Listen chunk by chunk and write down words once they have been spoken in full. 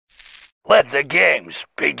Let the games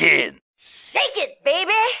begin. Shake it,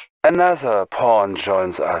 baby! Another pawn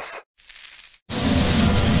joins us.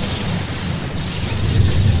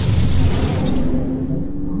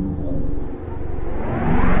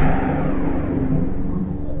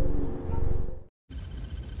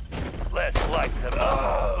 Let's light them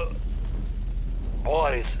up.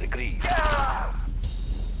 Boris agrees.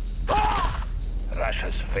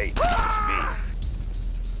 Russia's fate is me.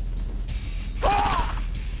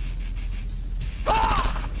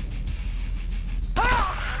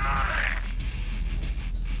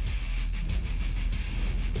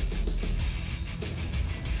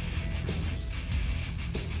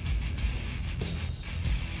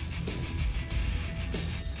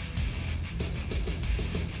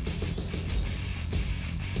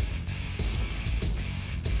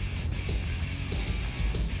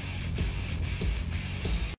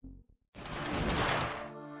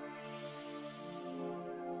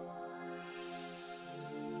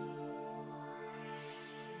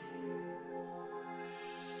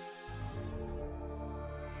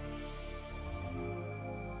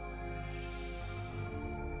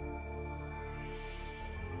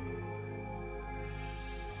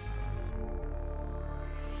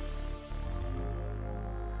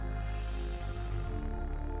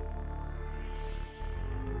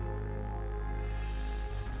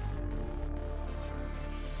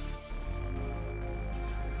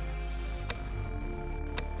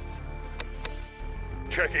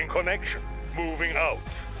 Checking connection. Moving out.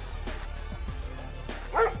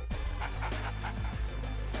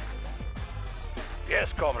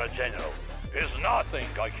 Yes, Comrade General. Is nothing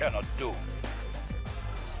I cannot do.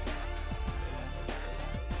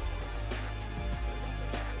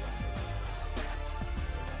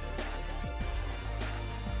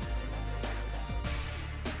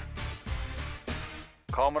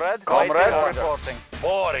 Comrade reporting.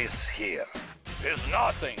 Boris here. Is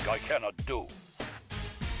nothing I cannot do.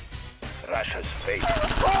 Russia's fate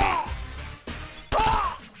is me.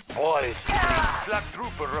 Boris agrees. Flag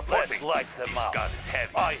trooper Let's reporting. light them up. Gun is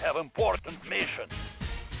heavy. I have important mission.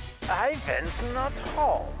 Ivan's not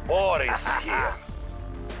home. Boris here.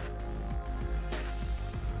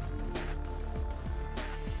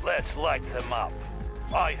 Let's light them up.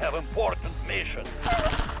 I have important mission.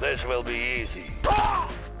 This will be easy.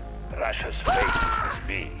 Russia's fate is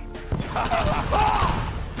me.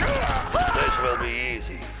 This will be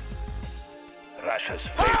easy. Russia's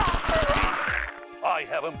fate is me. I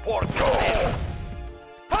have important mission.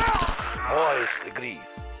 Boris agrees.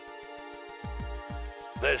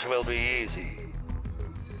 This will be easy.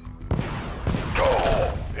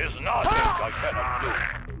 Is nothing I cannot do.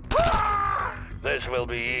 This will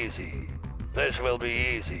be easy. This will be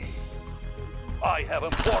easy. I have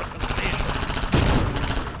important mission.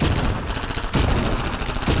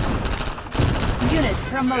 Unit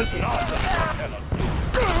promoted. Nothing I cannot do.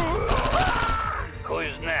 Who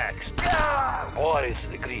is next? Boris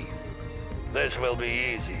agrees. This will be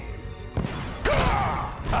easy.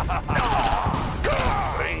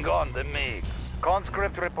 Bring on the MiGs.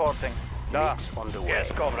 Conscript reporting. MiGs on the way.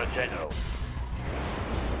 Yes, Comrade General.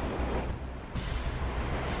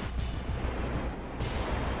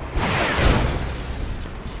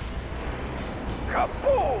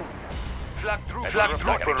 Kaboom! Flag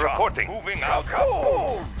trooper reporting. Moving out.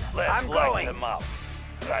 Kaboom! Let's I'm light going. them up.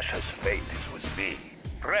 Russia's fate is with me.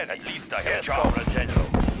 Fred, at least I have Yes, a job. Comrade General.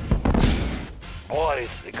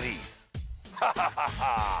 Boris agrees. Ha ha ha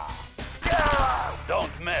ha!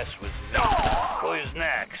 Don't mess with me. Who is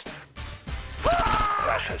next?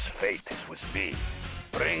 Russia's fate is with me.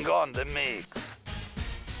 Bring on the MiGs.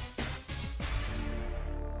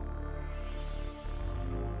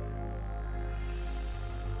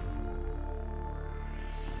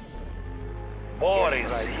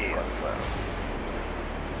 Boris here.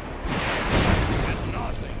 With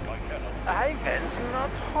nothing I cannot. Ivan's not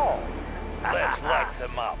home. Let's light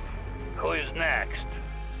them up. Who is next?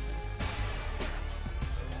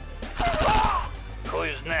 Who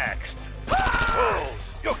is next? Fools!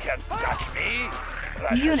 You can't touch me!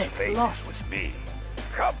 Russia's Unit fate lost. is with me.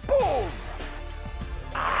 Kaboom!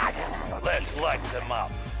 Let's light them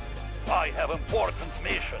up. I have important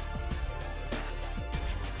mission.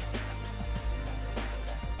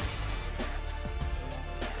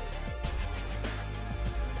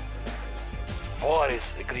 Boris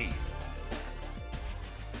agrees.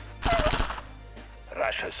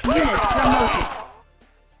 Russia's Unit promoted.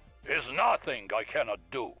 is nothing I cannot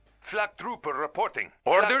do. Flag trooper reporting.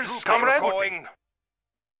 Orders, Flag trooper comrade? reporting.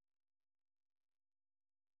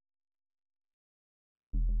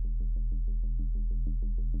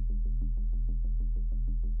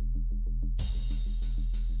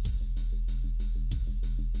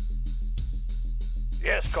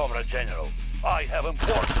 Yes, Comrade General. I have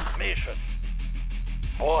important mission.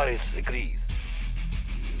 Boris agrees.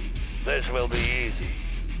 This will be easy.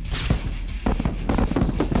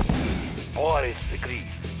 Boris agrees.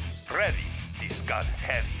 Ready. This gun is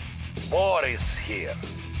heavy. Boris here.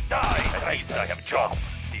 Die. At least I have job.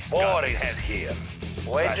 This gun Boris is heavy. here.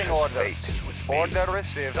 Waiting Russia's orders. fate is with me. Order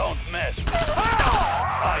received. Don't mess with me.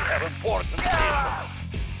 I have important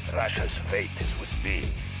mission. Russia's fate is with me.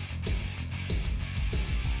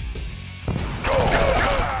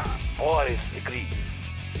 Boris agrees.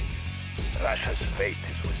 Russia's fate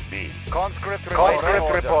is with me. Conscript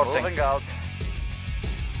reporting. Moving out.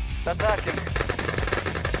 Attacking.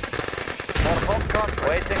 For home country.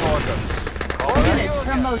 Waiting orders. Unit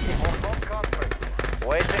promoted. For home country.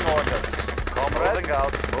 Waiting orders. Comrade. Moving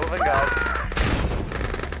out. Moving out.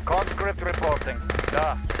 Conscript reporting.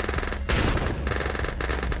 Da.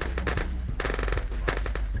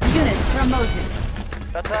 Unit promoted.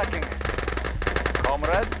 Attacking.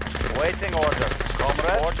 Comrade. Waiting orders.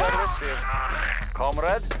 Comrade. Order received.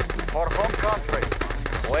 Comrade. For home country.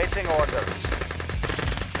 Waiting orders.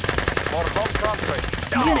 For home country.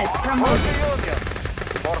 Unit For promoted. the Union.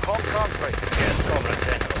 For home country. Yes, Comrade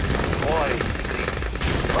General. Boris agrees.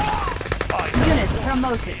 Unit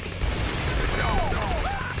promoted.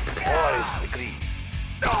 Boris agrees.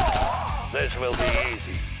 This will be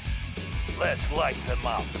easy. Let's light them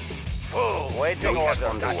up. Fool! Waiting You order.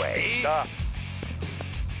 can't touch me. Da.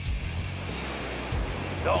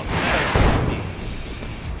 Don't mess with me.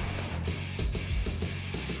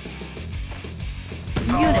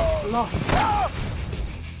 Unit lost.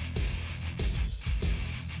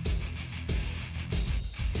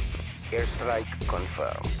 Airstrike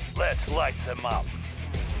confirmed. Let's light them up.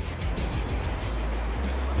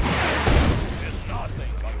 There's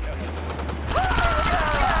nothing I cannot.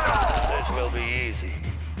 This will be easy.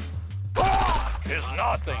 There's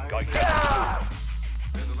nothing I cannot do.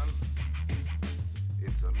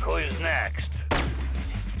 Who is next?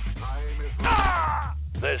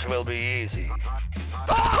 This will be easy.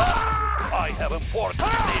 I have important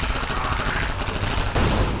mission.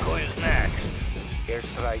 Who is next?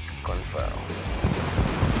 Airstrike confirmed.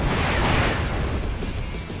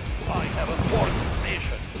 I have important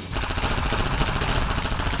mission.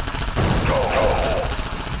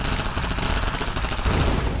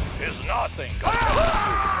 There's nothing I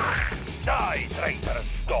cannot do. Die, traitorous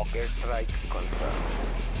dog. Airstrike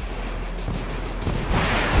confirmed.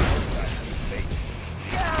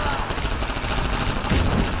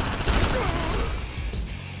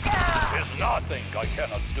 There's nothing I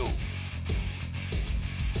cannot do.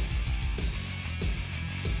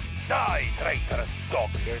 Die, traitorous dog.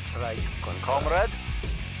 Airstrike confirmed. Comrade.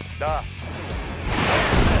 Da.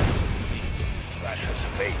 Russia's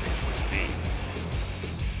fate is with me.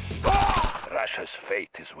 Russia's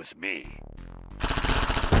fate is with me.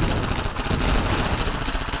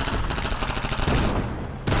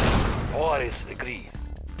 Boris agrees.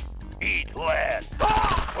 Eat land.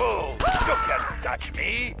 Fool! You can't touch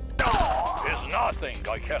me. There's nothing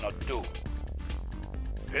I cannot do.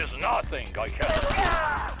 There's nothing I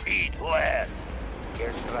cannot do. Eat land.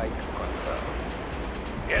 Airstrike confirmed.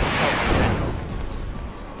 Yes, Comrade General.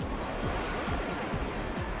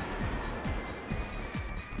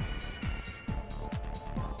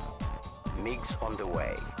 MiGs on the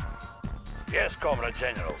way. Yes, Comrade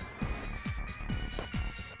General.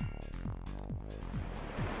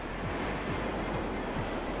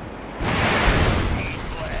 Eat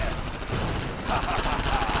land.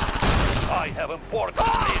 I have important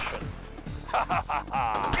mission.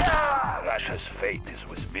 Russia's fate is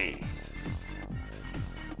with me.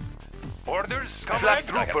 Orders? Comrade,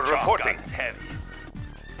 Flag I have trooper job reporting. guns heavy.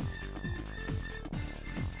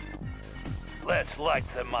 Let's light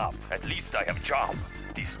them up. At least I have job.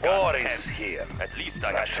 This gun is Boris heavy. here. At least I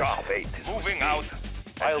have Russia's job. fate is with Moving me. out.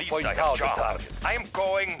 At I'll least point I have out the job. target. I am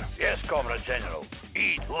going. Yes, Comrade General.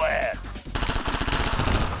 Eat land.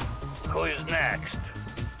 Who is next?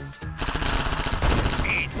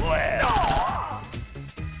 Eat land.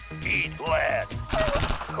 Eat land.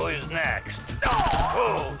 Who is next?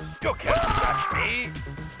 Fools! You can't touch me.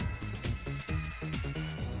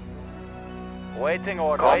 Waiting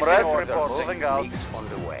order. Comrade Waiting order. reporting. Moving out. MiGs on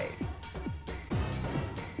the way.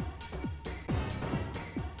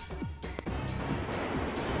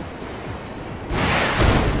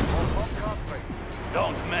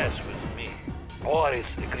 Don't mess with me. Boris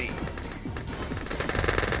agrees.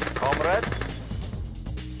 Comrade.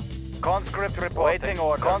 Conscript reporting. Waiting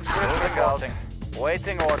orders. Conscript reporting.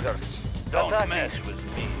 Waiting orders. Don't Attacking. mess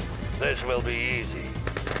with me. This will be easy.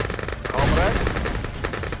 Comrade.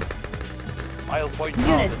 I'll point out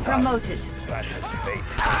Unit the target. promoted. Russia's fate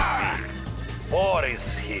is with me. War is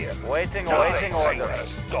here. Waiting Nothing orders. has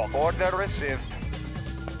stopped. Order received.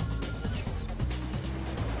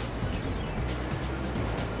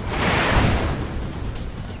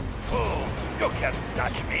 Oh, you can't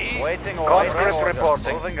touch me. Waiting Conscript orders.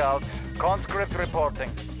 reporting. Moving out. Conscript reporting.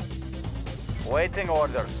 Waiting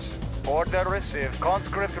orders. Order received.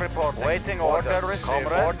 Conscript reporting. Waiting orders. Order received.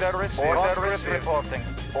 Comrade. Order received. Order Conscript received. reporting.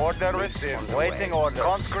 Order Police received. on the Waiting way. orders.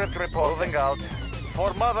 Conscript reporting. Moving out.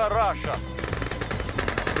 For Mother Russia.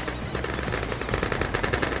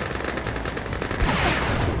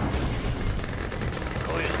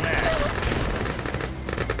 Who is next?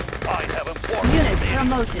 I have important Unit meeting.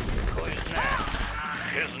 promoted. Who is next?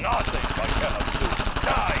 Is nothing I cannot do.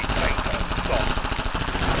 Die, traitor. Stop.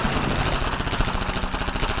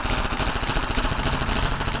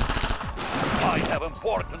 I have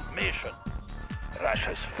important mission.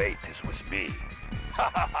 Russia's fate is with me.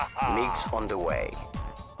 MiGs on the way.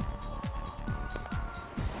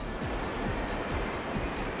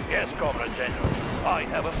 Yes, Comrade General. I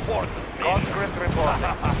have important mission. Conscript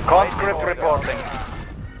reporting. Conscript reporting.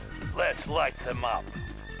 Let's light them up.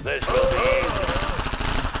 This will be easy.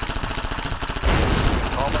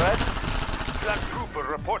 Comrade. Flag trooper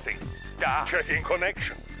reporting. Da. Checking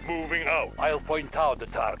connection. Moving out. I'll point out the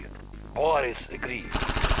target. Boris agrees.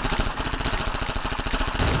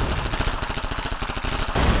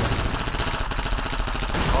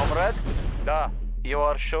 Comrade. Da. You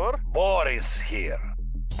are sure? Boris here.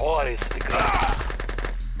 Boris agrees.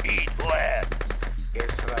 Eat lead.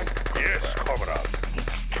 Airstrike Yes, confirmed. comrade.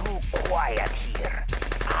 It's too quiet here.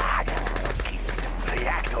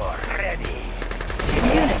 Reactor ready.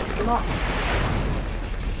 Unit lost.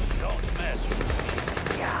 Don't mess with me.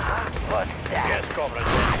 Yeah? What's that? Yes,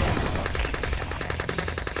 Comrade.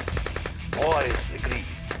 Boris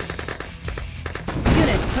agrees.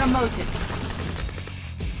 Unit promoted.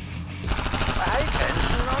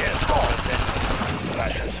 Yes, Comrade.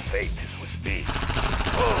 Russia's fate is with me.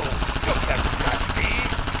 Oh, you can't touch me.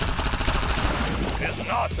 There's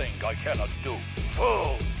nothing I cannot do.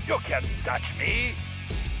 Oh, you can't touch me.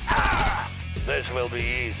 Ah! This will be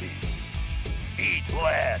easy. Eat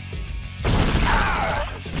lead. Ah!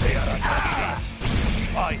 They are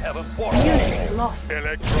attacking. I have important. Unit lost.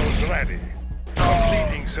 Electrodes ready.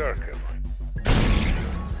 Completing circuit.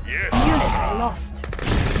 Yes. Unit lost.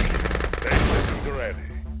 Exit ready.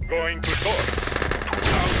 Going to torch.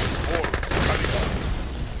 2,000 volts. Coming up.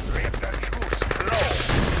 Let the juice flow.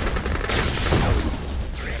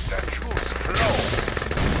 Let the juice flow.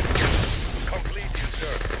 Completing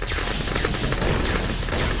circuit.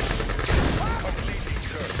 Completing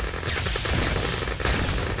circuit.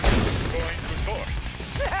 Going to torch.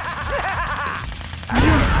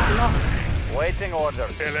 Unit lost. Waiting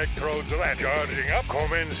orders. Electrodes ready. Charging up.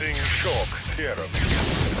 Commencing shock therapy.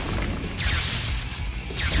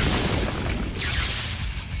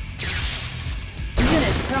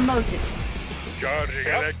 Unit promoted. Charging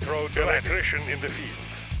electrode electrician in the field.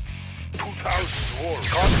 2,000 volts.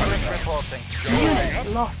 Conscript reporting.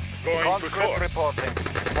 Unit lost. Going to Conscript source. reporting.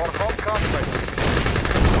 For home country.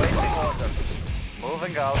 Waiting orders.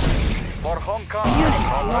 Moving out. For home country. Unit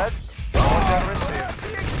Comrade. lost. Order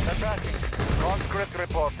received. Attacking. Conscript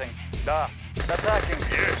reporting. Da. Attacking.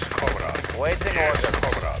 Yes, comrade. Waiting Yes, orders.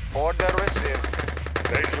 comrade. Order received.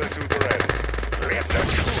 Faceless to the ready. Let the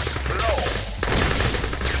juice flow.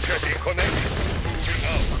 Checking connection. Moving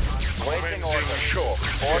out. Waiting Commencing orders. shock.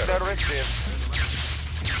 Order received.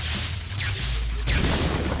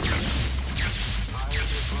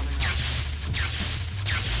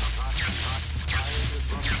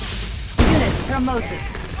 Unit promoted.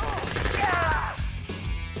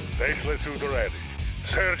 Faceless to the ready.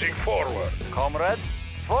 Surging forward. Comrade.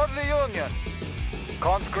 For the Union.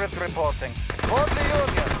 Conscript reporting. For the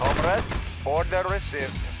Union. Comrade. Order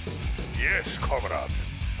received. Yes, comrade.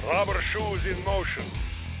 Rubber shoes in motion.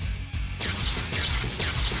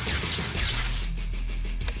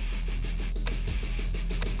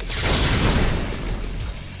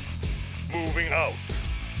 Moving out.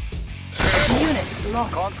 Unit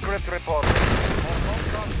lost. Conscript reporting. For home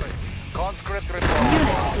country. Conscript reporting.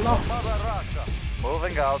 Unit lost. Mother Russia.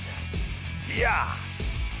 Moving out. Yeah.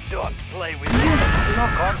 Don't play with Unit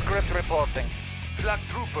lost. Conscript reporting. Flag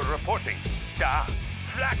trooper reporting. Da.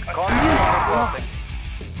 Flag Conscript Unit reporting. lost.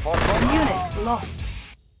 For home Unit lost.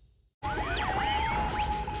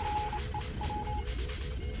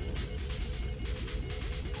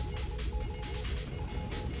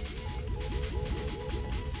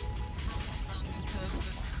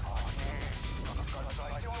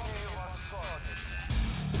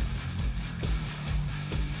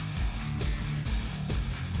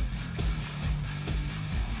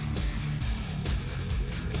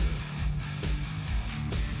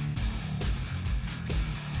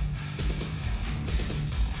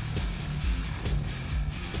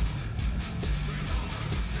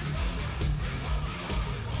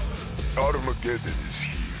 Armageddon is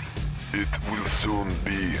here. It will soon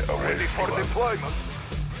be a Ready for wasteland. deployment.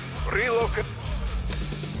 Relocate.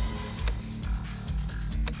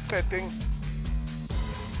 Setting.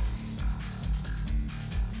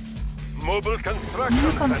 Mobile construction.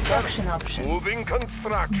 New construction options. Moving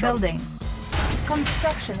construction. Building.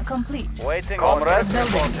 Construction complete. Waiting Comrade order.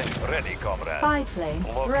 Building. Reporting. Ready, comrade. Spy plane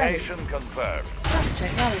ready. Location confirmed.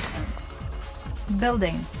 Structure garrison.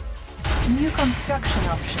 Building. New construction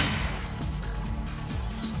options.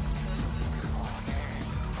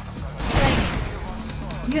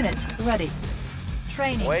 Training. Unit ready.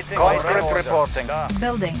 Training. Waiting Conscript order. reporting.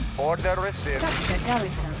 Building. Order received. Structure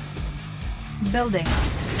garrison. Building.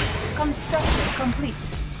 Construction complete.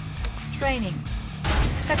 Training.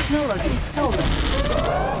 Technology stolen.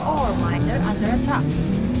 Ore miner under attack.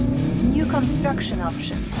 New construction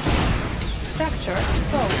options. Structure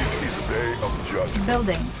sold. It is day of judgment.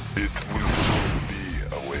 Building. It will soon be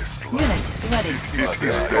a wasteland. Unit ready. It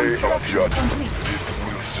is day of Construction judgment. complete. It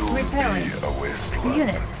will soon Repairing. be a wasteland.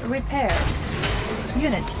 Unit repaired.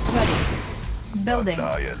 Unit ready. Building.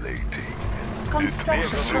 Annihilating. Construction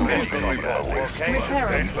It will soon complete. be a wasteland.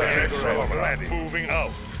 Repairing. Ready. Moving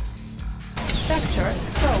out. Structure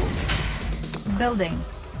sold. Building.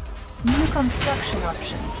 New construction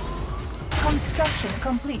options. Construction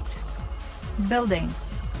complete. Building.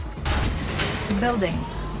 Building.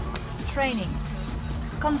 Training.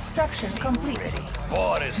 Construction complete.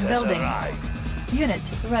 Boris has Building. arrived. Unit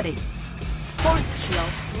ready. Force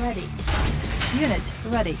shield ready. Unit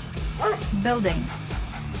ready. Building.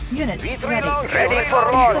 Unit ready. Ready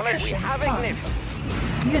for launch. Insufficient funds.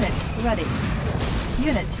 Unit ready.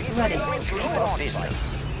 Unit ready.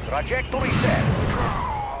 Trajectory set.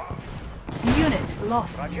 Unit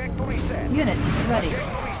lost. Trajectory set. Unit ready.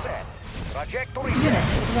 Trajectory set. Trajectory Unit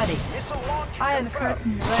set. ready. Missile launch Iron confirmed.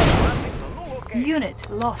 curtain ready. Landing to new location. Unit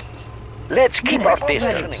lost. Let's keep Unit our distance.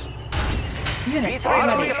 ready. Unit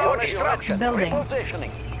Ready for ready. destruction. Building.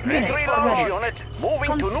 Repositioning. Unit Ready launch ready. unit. Moving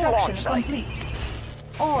to new Construction launch site. complete.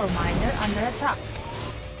 Ore miner under attack.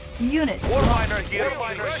 Unit War lost. miner here.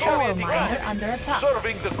 Ore miner under attack.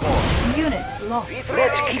 Serving the cause. Unit lost.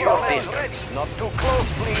 Let's keep our distance. Not too close,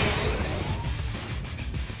 please.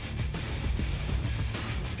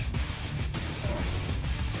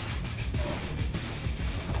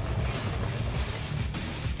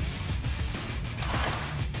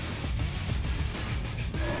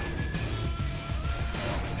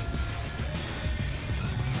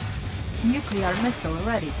 Nuclear missile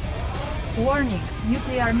ready. Warning,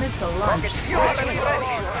 nuclear missile launched. Advancing to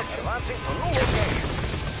new location.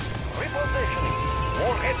 Repositioning.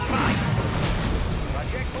 Warhead prime.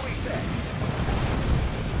 Trajectory set.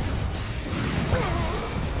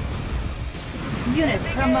 Unit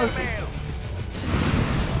promoted.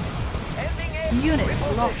 Ending air. Unit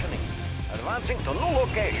Repositioning. lost. Advancing to new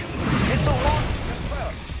location. Missile launch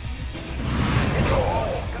confirmed. Missile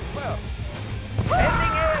launch confirmed.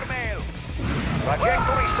 Ending air mail.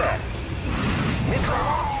 Trajectory set. Missile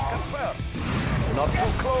launch confirmed. Not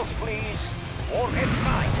too close, please. Warhead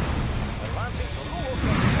prime. Advancing to new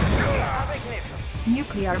location. We have ignition.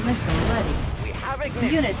 Nuclear missile ready. We have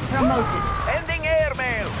ignition. Unit promoted. Ending air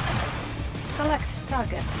mail. Select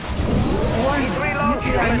target. Warning, Reload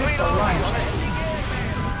nuclear unit. missile Reload launched. unit.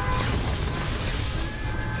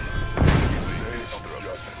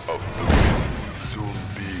 Of the wind will soon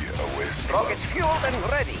be a wasteland. Rockets fueled and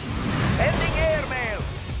ready. Ending air mail.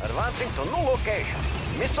 Advancing to new location.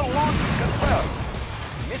 Missile launch confirmed.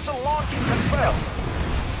 Missile launch confirmed.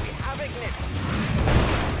 We have ignition.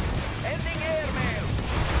 Ending air mail.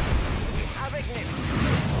 We have ignition.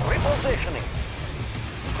 Repositioning.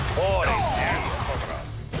 Boris here,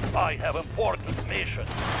 comrade. I have important mission.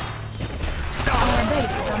 Our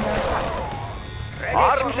base is under attack.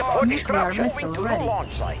 Armed for Nuclear destruction. missile Moving to ready. new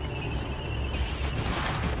launch site.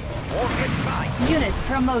 Warhead prime. Unit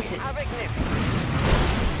promoted. Have ignition.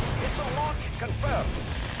 Missile launch confirmed.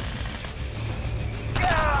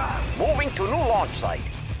 Moving to new launch site.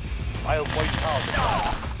 I'll point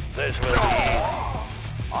out. This will be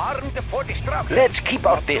Armed for destruction. Let's keep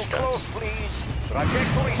our Not too distance. close, please.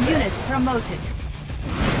 Trajectory set. Unit promoted.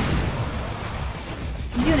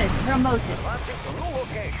 Unit promoted. Advancing to new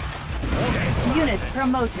location. Unit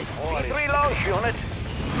promoted. V3 launch unit.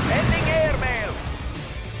 Ending air mail.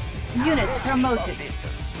 Unit promoted.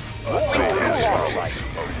 Moving to new launch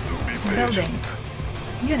site. Building.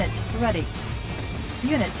 Unit ready.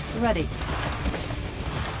 Unit ready.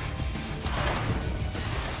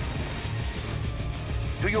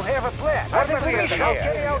 Do you have a plan?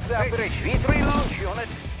 Carry out the operation. V3 launch unit.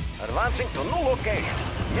 Advancing to new location.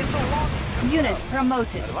 Missile launch. Unit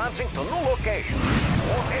promoted. Advancing to new location.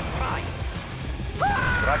 Warhead prime.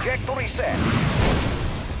 Trajectory set.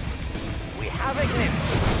 We have ignition.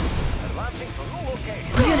 Advancing to new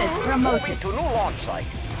location. Unit promoted. Moving to new launch site.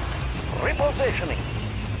 Repositioning.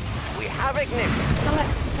 We have ignition.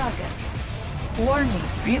 Select target. Warning,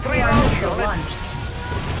 nuclear launch missile unit. launched.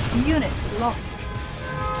 Unit lost. We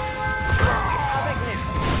have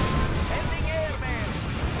ignition. Sending airman.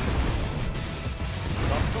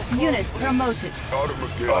 Not too close. Unit promoted.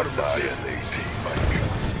 Armageddon 18, my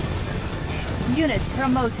cousin. Unit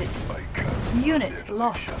promoted. My cousin. Unit Deadly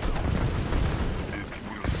lost. shadow. It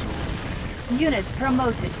will soon be. Unit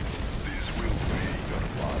promoted. This will be your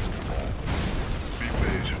last moment. Be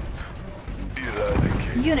patient.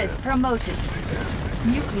 Eradicate Unit them. promoted. The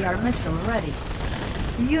enemy. Nuclear missile ready.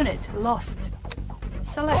 Unit lost.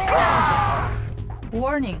 Select target.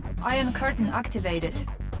 Warning, Iron Curtain activated.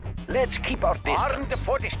 Let's keep our distance. Armed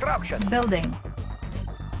for destruction. Building.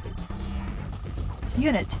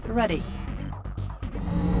 Unit ready.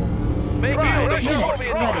 Unit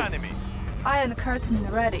ready. Iron Curtain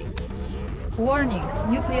ready. Warning,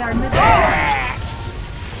 nuclear missile launched.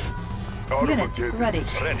 Unit Armageddon ready.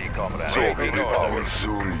 is Ready, comrade. So Waiting it orders. will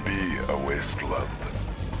soon be a wasteland.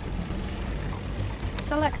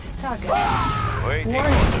 Select target. Waiting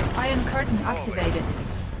Warning, orders. Iron Curtain activated.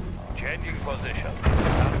 Changing position.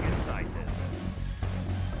 Target sighted.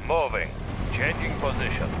 Moving. Changing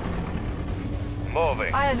position.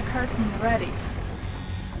 Moving. Iron Curtain ready.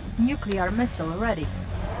 Nuclear missile ready.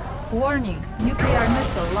 Warning, nuclear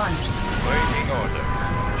missile launched. Waiting order.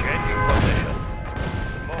 Changing position.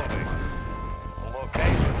 Moving.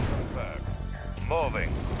 Location confirmed.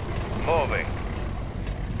 Moving. Moving.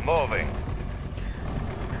 Moving.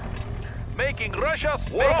 Making Russia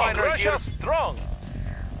strong. Russia strong.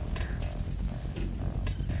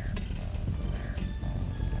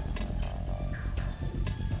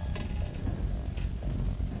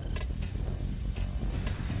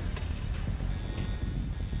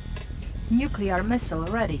 Nuclear missile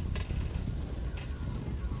ready.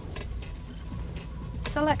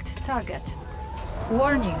 Select target.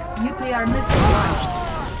 Warning, nuclear missile launched.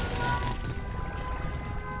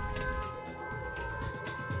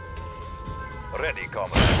 Ready,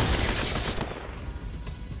 comrade.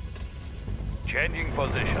 Changing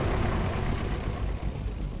position.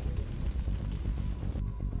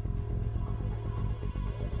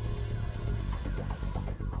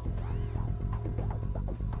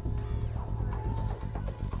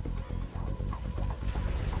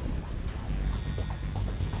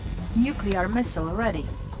 Nuclear missile ready.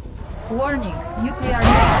 Warning, nuclear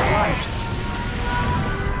missile launched.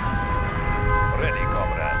 Ready,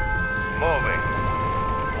 comrade. Moving.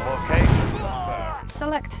 Location confirmed.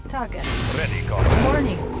 Select target. Ready, comrade.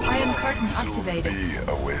 Warning, Iron Curtain Soon activated. be a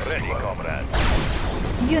Ready, wasteland.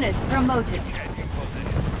 comrade. Unit promoted. Changing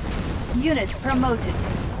position. Unit promoted.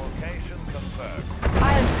 Location confirmed.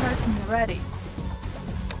 Iron Curtain ready.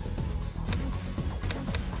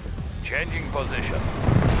 Changing position.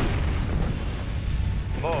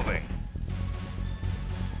 Moving.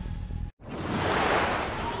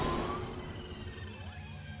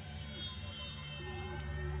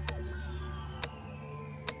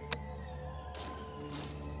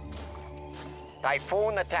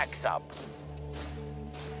 Typhoon attack sub.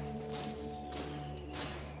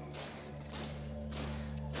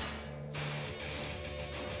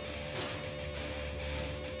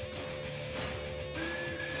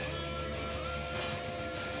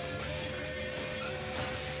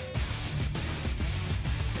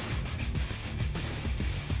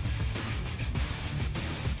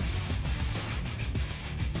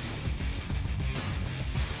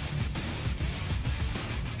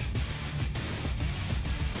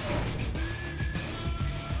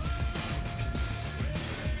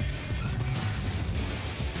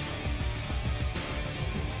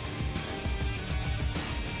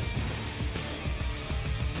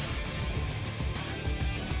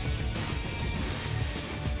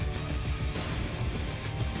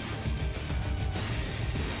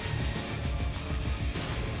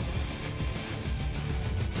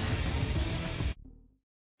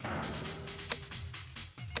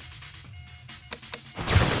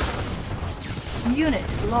 Unit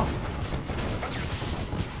lost.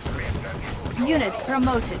 Unit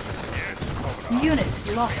promoted. Unit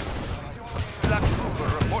lost. Black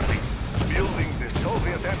Trooper reporting. Building the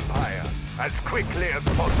Soviet Empire as quickly as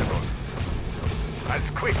possible. As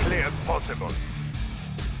quickly as possible.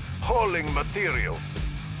 Hauling materials.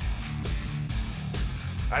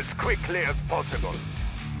 As quickly as possible.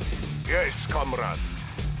 Yes, comrade.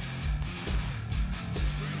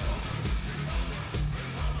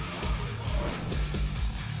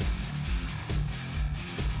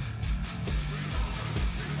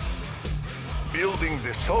 Building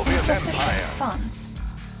the Soviet Insufficient Empire. funds.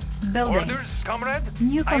 Building. Orders, comrade?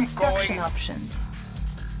 New I'm construction going. options.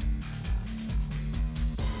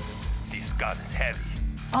 This gun is heavy.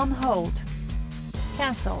 On hold.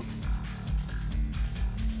 Cancelled.